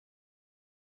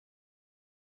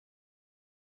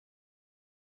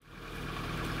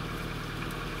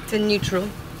It's a neutral.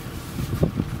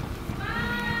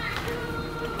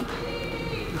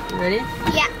 You ready?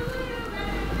 Yeah.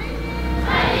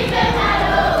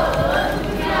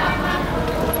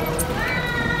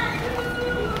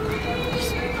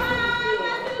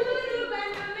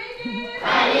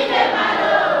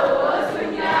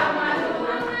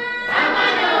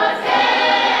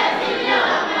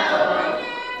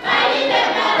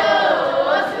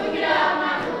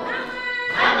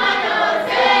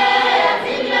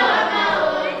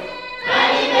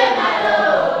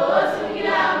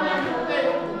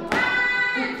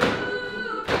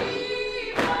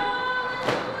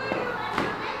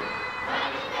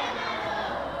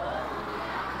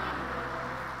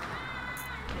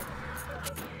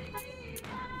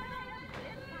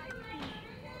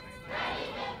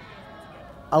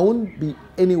 I wouldn't be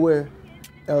anywhere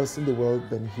else in the world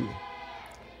than here.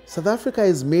 South Africa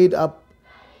is made up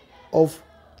of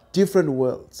different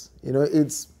worlds. You know,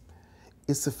 it's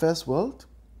the first world,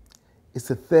 it's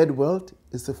the third world,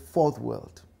 it's the fourth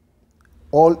world,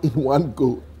 all in one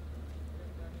go.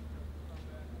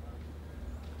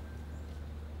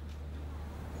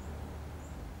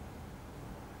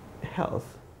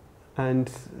 Health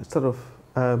and sort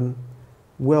of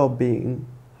well-being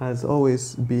has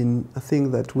always been a thing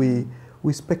that we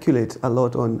speculate a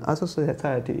lot on as a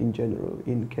society in general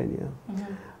in Kenya.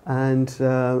 Mm-hmm.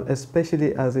 And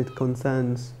especially as it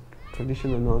concerns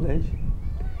traditional knowledge,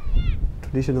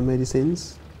 traditional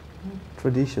medicines,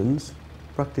 traditions,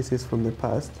 practices from the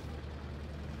past.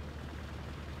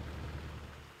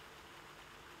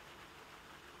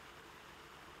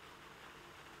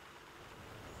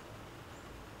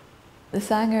 The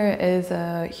Sanger is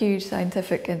a huge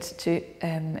scientific institute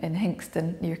in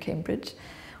Hinxton near Cambridge,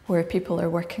 where people are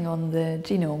working on the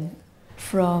genome,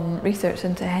 from research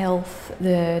into health,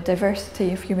 the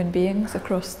diversity of human beings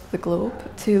across the globe,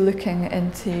 to looking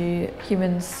into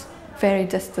humans' very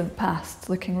distant past,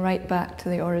 looking right back to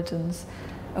the origins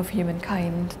of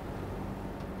humankind.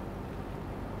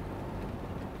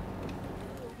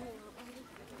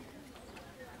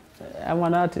 I'm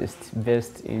an artist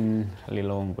based in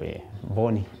Lilongwe,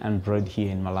 born and bred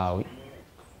here in Malawi.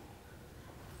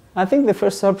 I think the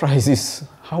first surprise is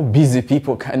how busy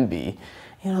people can be.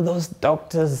 You know, those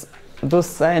doctors, those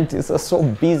scientists are so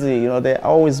busy, you know, they're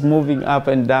always moving up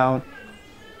and down.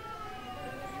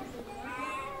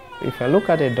 If I look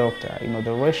at a doctor, you know,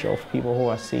 the ratio of people who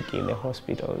are sick in the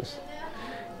hospitals,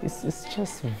 it's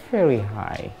just very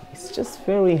high. It's just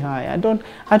very high. I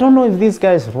don't know if these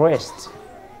guys rest.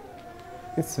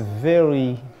 It's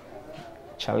very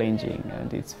challenging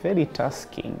and it's very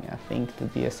tasking, I think, to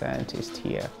be a scientist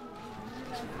here.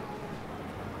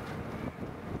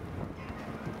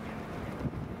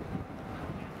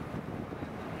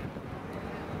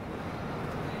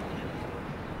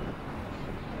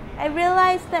 I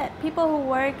realized that people who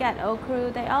work at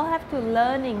OCRU, they all have to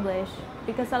learn English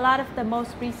because a lot of the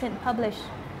most recent published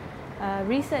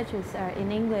researches are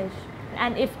in English.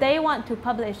 And if they want to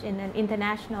publish in an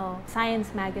international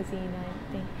science magazine or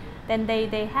anything, then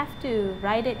they have to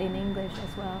write it in English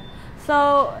as well.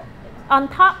 So on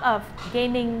top of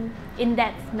gaining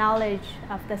in-depth knowledge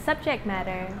of the subject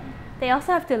matter, they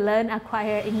also have to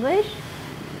acquire English.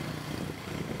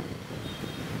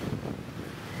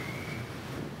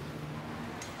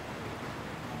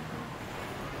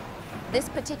 This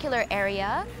particular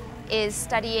area is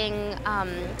studying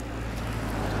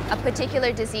a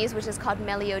particular disease which is called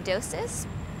melioidosis.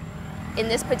 In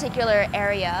this particular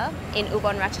area in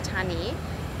Ubon Ratchathani,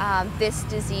 this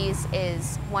disease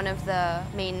is one of the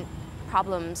main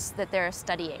problems that they're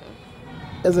studying.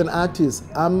 As an artist,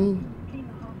 I'm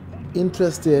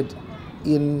interested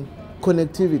in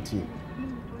connectivity,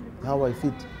 how I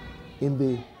fit in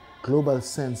the global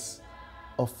sense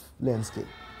of landscape.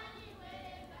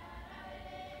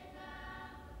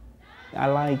 I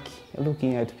like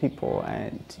looking at people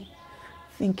and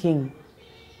thinking,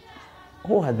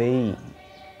 who are they?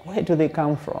 Where do they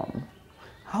come from?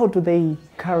 How do they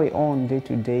carry on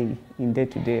in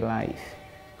day-to-day life?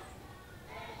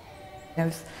 I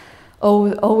was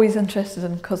always interested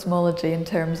in cosmology in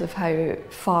terms of how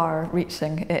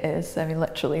far-reaching it is. I mean,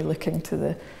 literally looking to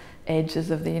the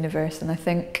edges of the universe. And I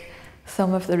think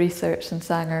some of the research in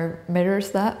Sanger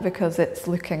mirrors that because it's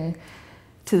looking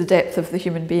to the depth of the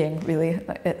human being, really.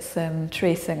 It's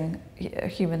tracing a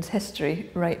human's history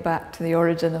right back to the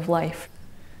origin of life.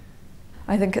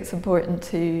 I think it's important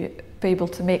to be able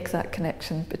to make that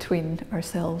connection between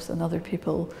ourselves and other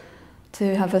people,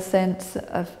 to have a sense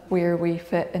of where we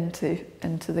fit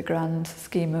into the grand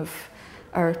scheme of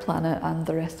our planet and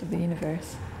the rest of the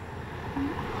universe.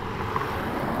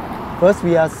 First,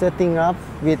 we are setting up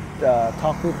with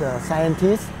talk with the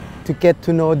scientists to get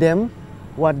to know them,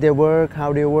 what they work,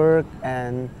 how they work,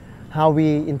 and how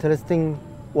we interesting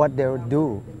what they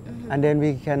do. And then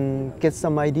we can get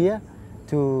some idea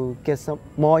to get some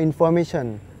more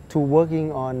information to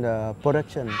working on the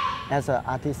production as an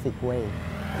artistic way.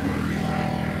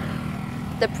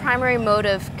 The primary mode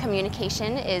of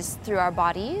communication is through our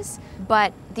bodies,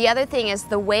 but the other thing is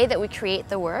the way that we create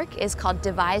the work is called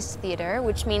devised theater,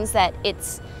 which means that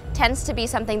it tends to be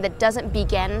something that doesn't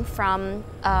begin from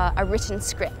a written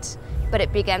script, but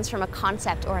it begins from a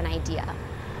concept or an idea.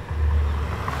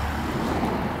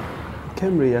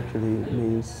 KEMRI actually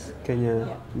means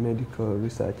Kenya Medical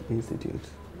Research Institute.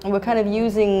 We're kind of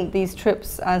using these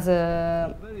trips as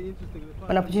an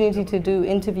opportunity to do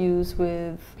interviews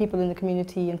with people in the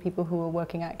community and people who are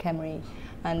working at KEMRI,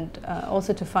 and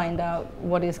also to find out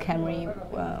what is KEMRI,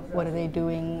 what are they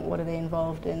doing, what are they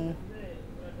involved in.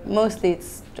 Mostly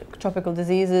it's tropical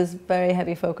diseases, very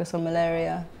heavy focus on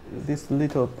malaria. These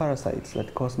little parasites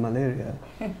that cause malaria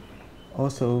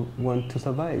also want to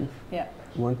survive,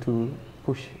 want to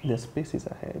push their species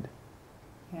ahead.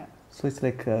 So it's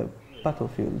like a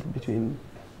battlefield between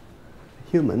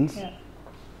humans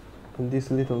and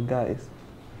these little guys.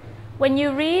 When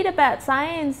you read about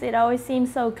science, it always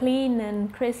seems so clean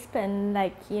and crisp, and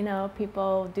like, you know,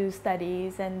 people do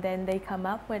studies and then they come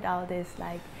up with all this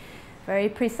like very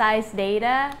precise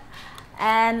data.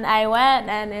 And I went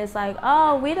and it's like,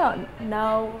 oh, we don't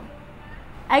know.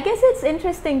 I guess it's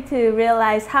interesting to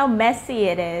realize how messy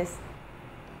it is.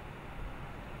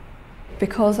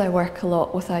 Because I work a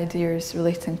lot with ideas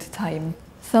relating to time,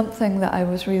 something that I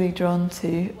was really drawn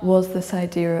to was this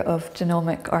idea of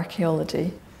genomic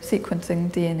archaeology,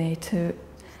 sequencing DNA to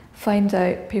find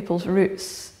out people's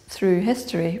roots through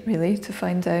history, really, to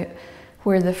find out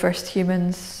where the first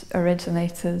humans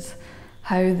originated,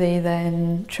 how they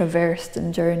then traversed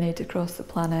and journeyed across the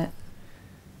planet.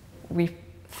 We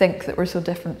think that we're so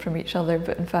different from each other,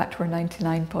 but in fact we're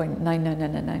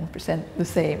 99.9999% the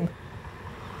same.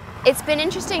 It's been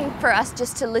interesting for us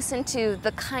just to listen to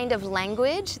the kind of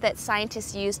language that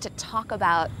scientists use to talk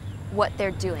about what they're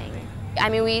doing. I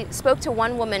mean, we spoke to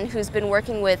one woman who's been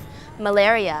working with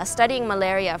malaria, studying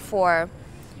malaria for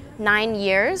 9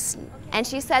 years, and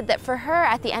she said that for her,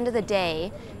 at the end of the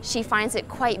day, she finds it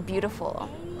quite beautiful,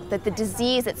 that the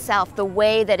disease itself, the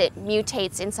way that it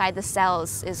mutates inside the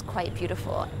cells, is quite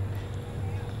beautiful.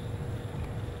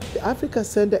 The Africa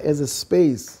Center as a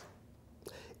space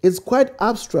is quite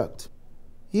abstract.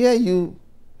 Here you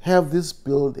have this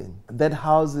building that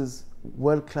houses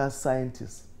world-class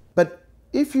scientists. But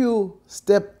if you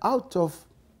step out of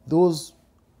those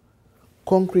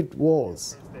concrete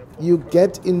walls, you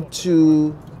get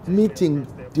into meeting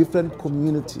different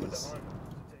communities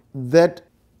that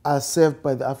are served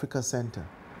by the Africa Center.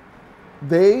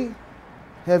 They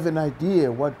have an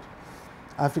idea what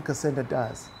Africa Center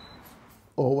does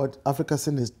or what Africa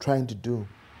Center is trying to do.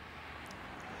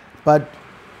 But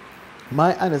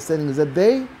my understanding is that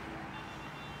they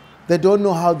don't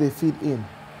know how they fit in.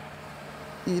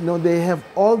 You know, they have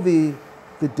all the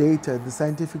data, the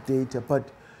scientific data, but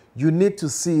you need to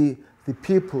see the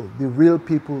people, the real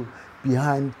people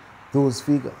behind those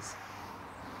figures.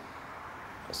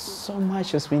 So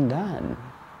much has been done.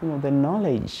 You know, the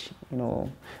knowledge, you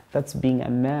know, that's being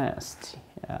amassed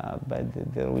by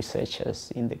the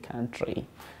researchers in the country,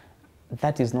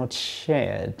 that is not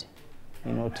shared,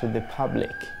 you know, to the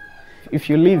public. If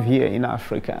you live here in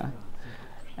Africa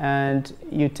and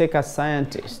you take a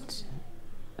scientist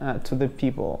to the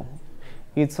people,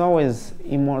 it's always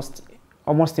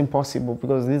almost impossible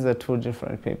because these are two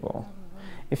different people.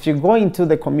 If you go into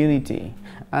the community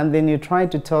and then you try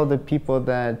to tell the people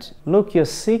that, look, you're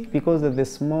sick because of the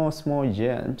small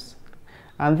germs,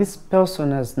 and this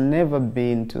person has never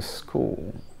been to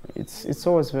school, it's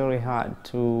always very hard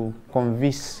to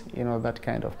convince, you know, that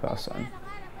kind of person.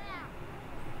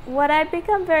 What I've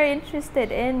become very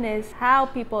interested in is how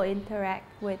people interact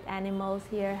with animals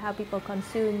here, how people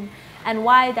consume, and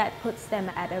why that puts them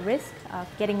at a risk of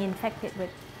getting infected with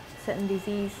certain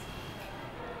disease.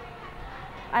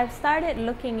 I've started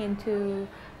looking into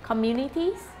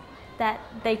communities that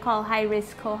they call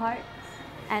high-risk cohorts,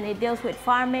 and it deals with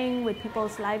farming, with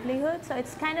people's livelihood, so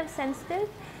it's kind of sensitive.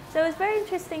 So it's very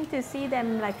interesting to see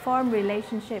them like form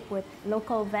relationship with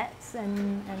local vets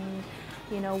and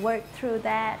you know, work through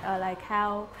that, or like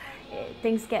how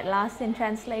things get lost in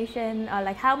translation, or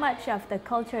like how much of the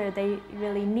culture they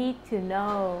really need to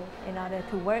know in order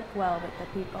to work well with the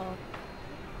people.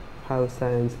 How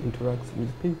science interacts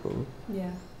with people.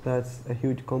 Yeah. That's a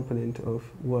huge component of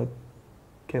what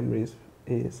KEMRI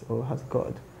is or has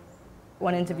got.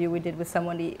 one interview we did with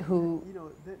somebody who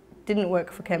didn't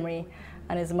work for KEMRI,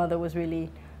 and his mother was really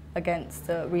against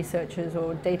researchers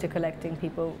or data collecting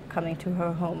people coming to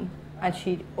her home. And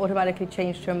she automatically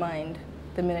changed her mind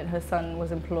the minute her son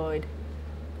was employed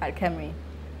at KEMRI.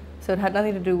 So it had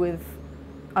nothing to do with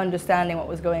understanding what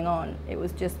was going on. It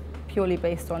was just purely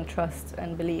based on trust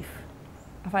and belief.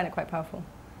 I find it quite powerful.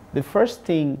 The first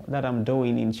thing that I'm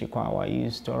doing in Chikwawa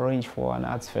is to arrange for an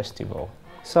arts festival.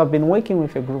 So I've been working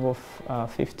with a group of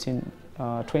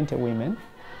 20 women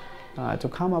to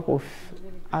come up with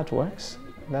artworks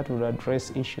that would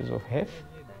address issues of health,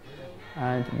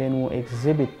 and then we'll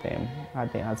exhibit them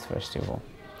at the arts festival.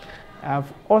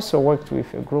 I've also worked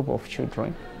with a group of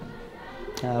children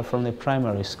from the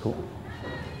primary school.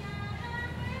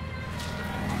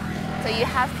 So you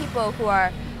have people who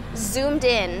are zoomed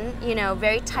in, you know,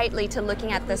 very tightly to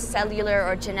looking at the cellular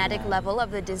or genetic level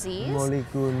of the disease.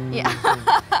 Molecule. Yeah.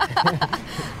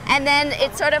 And then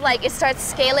it's sort of like it starts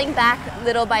scaling back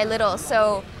little by little.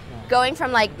 So going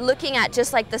from like looking at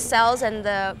just like the cells and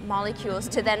the molecules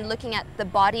to then looking at the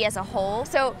body as a whole.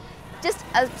 So just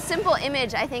a simple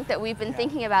image I think that we've been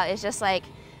thinking about is just like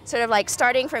sort of like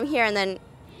starting from here and then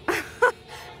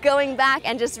going back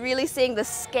and just really seeing the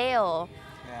scale,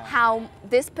 how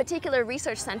this particular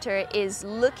research center is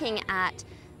looking at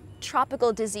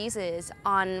tropical diseases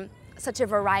on such a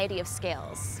variety of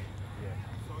scales.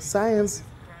 Science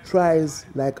tries,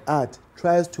 like art,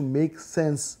 tries to make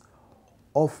sense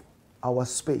of our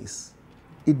space.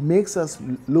 It makes us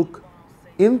look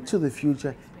into the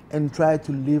future and try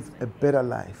to live a better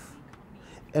life,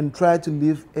 and try to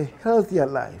live a healthier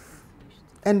life,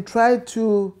 and try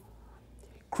to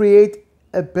create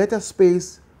a better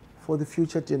space for the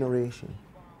future generation.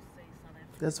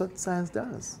 That's what science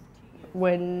does.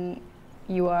 When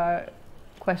you are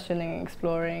questioning,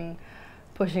 exploring,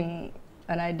 pushing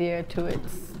an idea to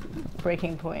its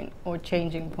breaking point or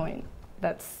changing point,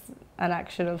 that's an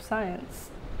action of science,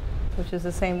 which is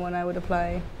the same one I would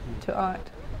apply to art.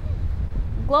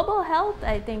 Global health,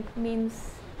 I think,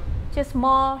 means just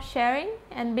more sharing,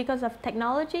 and because of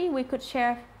technology, we could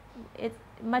share it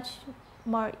much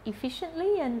more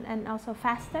efficiently and also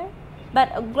faster.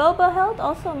 But global health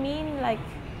also means like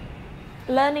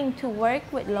learning to work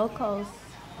with locals,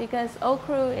 because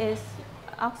OCRU is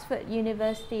Oxford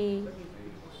University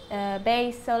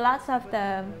based, so lots of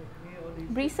the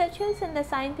researchers and the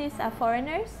scientists are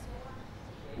foreigners.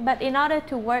 But in order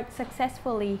to work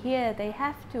successfully here, they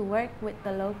have to work with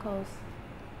the locals.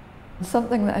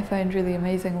 Something that I found really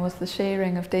amazing was the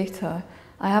sharing of data.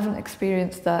 I haven't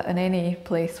experienced that in any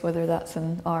place, whether that's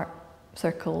in art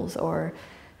circles or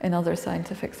in other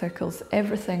scientific circles.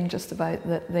 Everything just about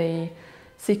that they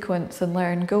sequence and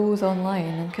learn goes online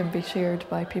and can be shared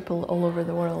by people all over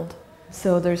the world.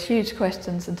 So there's huge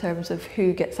questions in terms of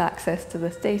who gets access to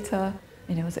this data.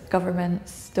 You know, is it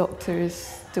governments,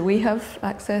 doctors? Do we have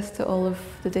access to all of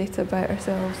the data about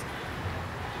ourselves?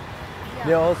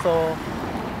 They also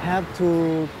have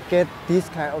to get this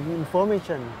kind of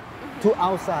information to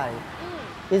outside.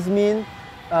 It means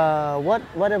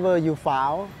whatever you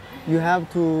found, you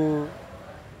have to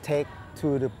take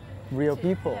to the real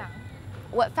people. Yeah.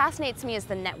 What fascinates me is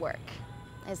the network.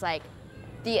 It's like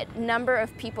the number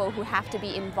of people who have to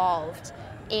be involved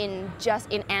in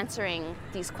answering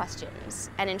these questions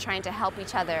and in trying to help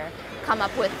each other come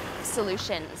up with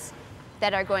solutions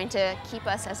that are going to keep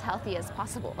us as healthy as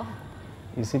possible.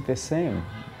 Is it the same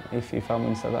if I'm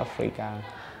in South Africa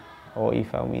or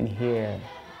if I'm in here?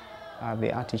 Are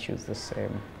the attitudes the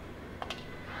same?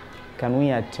 Can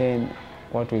we attain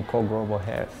what we call global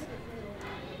health?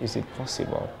 Is it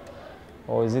possible?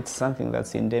 Or is it something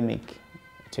that's endemic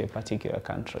to a particular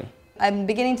country? I'm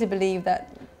beginning to believe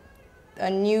that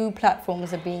new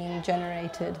platforms are being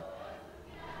generated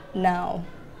now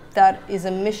that is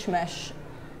a mishmash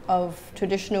of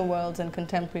traditional worlds and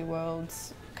contemporary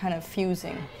worlds kind of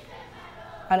fusing.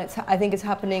 And I think it's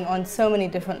happening on so many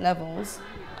different levels,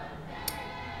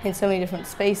 in so many different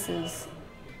spaces.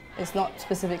 It's not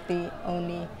specifically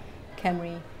only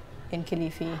KEMRI in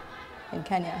Kilifi in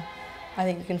Kenya. I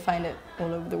think you can find it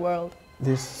all over the world.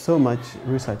 There's so much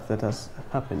research that has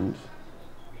happened,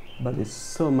 but there's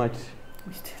so much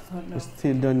we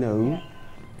still don't know.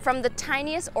 From the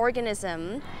tiniest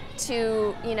organism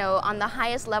to, you know, on the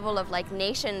highest level of like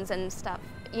nations and stuff,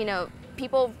 you know,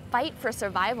 people fight for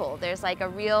survival. There's like a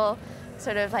real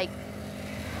sort of like,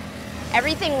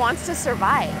 everything wants to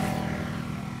survive.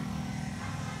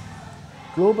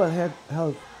 Global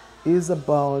health is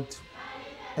about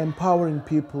empowering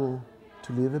people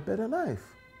to live a better life.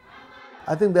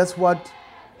 I think that's what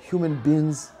human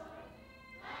beings,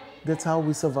 that's how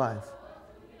we survive.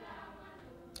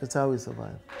 That's how we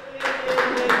survive.